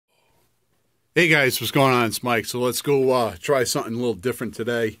Hey guys, what's going on? It's Mike. So let's go try something a little different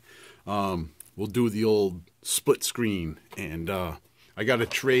today. We'll do the old split screen, and I got a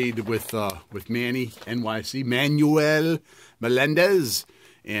trade with Manny NYC, Manuel Melendez,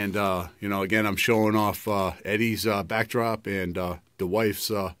 and again I'm showing off Eddie's backdrop and the wife's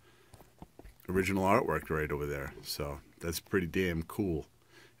original artwork right over there. So that's pretty damn cool.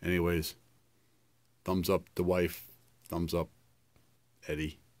 Anyways, thumbs up the wife, thumbs up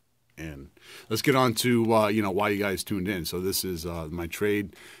Eddie. And let's get on to why you guys tuned in. So this is my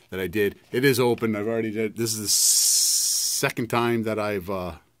trade that I did. It is open. I've already did. This is the second time that I've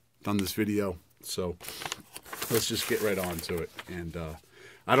done this video. So let's just get right on to it. And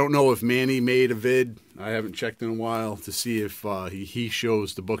I don't know if Manny made a vid. I haven't checked in a while to see if he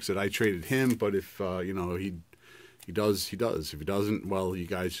shows the books that I traded him. But if he does, he does. If he doesn't, well, you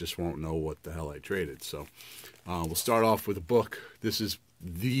guys just won't know what the hell I traded. So we'll start off with a book. This is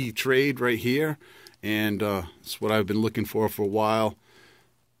the trade right here, and it's what I've been looking for a while.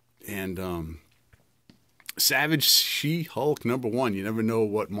 And Savage She-Hulk #1. You never know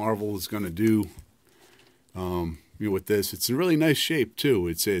what Marvel is going to do with this. It's in really nice shape too.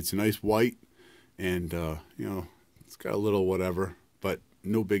 It's a nice white, and it's got a little whatever, but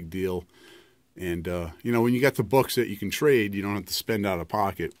no big deal. And when you got the books that you can trade, you don't have to spend out of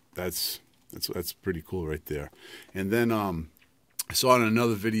pocket. That's pretty cool right there. And then I saw in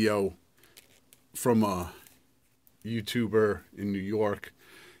another video from a YouTuber in New York,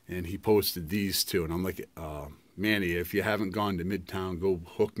 and he posted these two, and I'm like, Manny, if you haven't gone to Midtown, go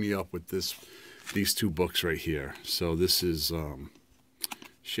hook me up with these two books right here. So this is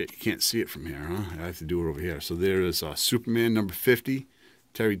shit, you can't see it from here, huh? I have to do it over here. So there is Superman #50,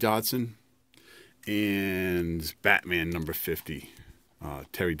 Terry Dodson, and Batman #50,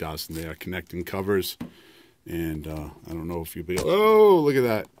 Terry Dodson. They are connecting covers. And I don't know if you'll be... Oh, look at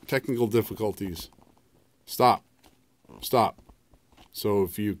that. Technical difficulties. Stop. So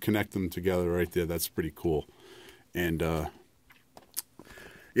if you connect them together right there, that's pretty cool. And,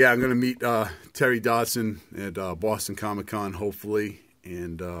 yeah, I'm going to meet Terry Dodson at Boston Comic-Con, hopefully.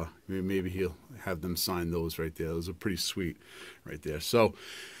 And maybe he'll have them sign those right there. Those are pretty sweet right there. So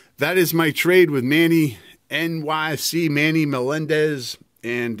that is my trade with Manny NYC, Manny Melendez.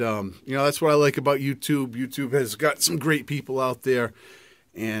 And, that's what I like about YouTube. YouTube has got some great people out there.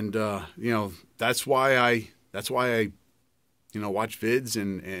 And, that's why I watch vids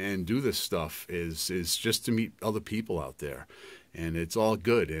and do this stuff is just to meet other people out there. And it's all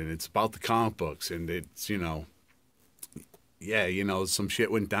good. And it's about the comic books. And it's, some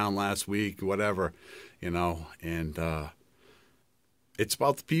shit went down last week, whatever, and it's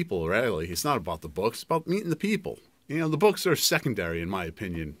about the people, really. It's not about the books. It's about meeting the people. The books are secondary, in my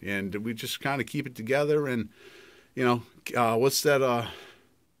opinion, and we just kind of keep it together. And what's that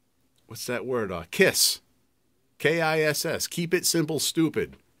word? KISS, KISS. Keep it simple,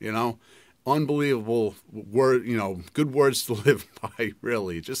 stupid. Unbelievable word. Good words to live by.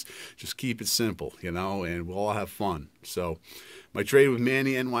 Really, just keep it simple. And we'll all have fun. So, my trade with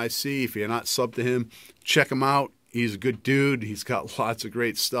Manny NYC. If you're not subbed to him, check him out. He's a good dude. He's got lots of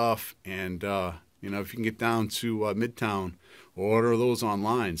great stuff, and if you can get down to Midtown, order those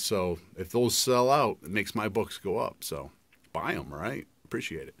online. So if those sell out, it makes my books go up. So buy them, all right?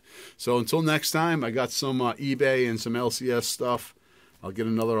 Appreciate it. So until next time, I got some eBay and some LCS stuff. I'll get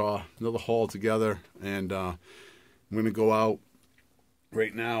another haul together, and I'm going to go out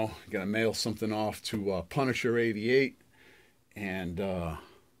right now. Got to mail something off to Punisher 88 and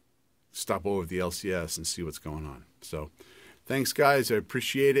stop over at the LCS and see what's going on. So thanks, guys. I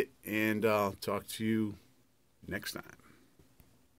appreciate it, and I'll talk to you next time.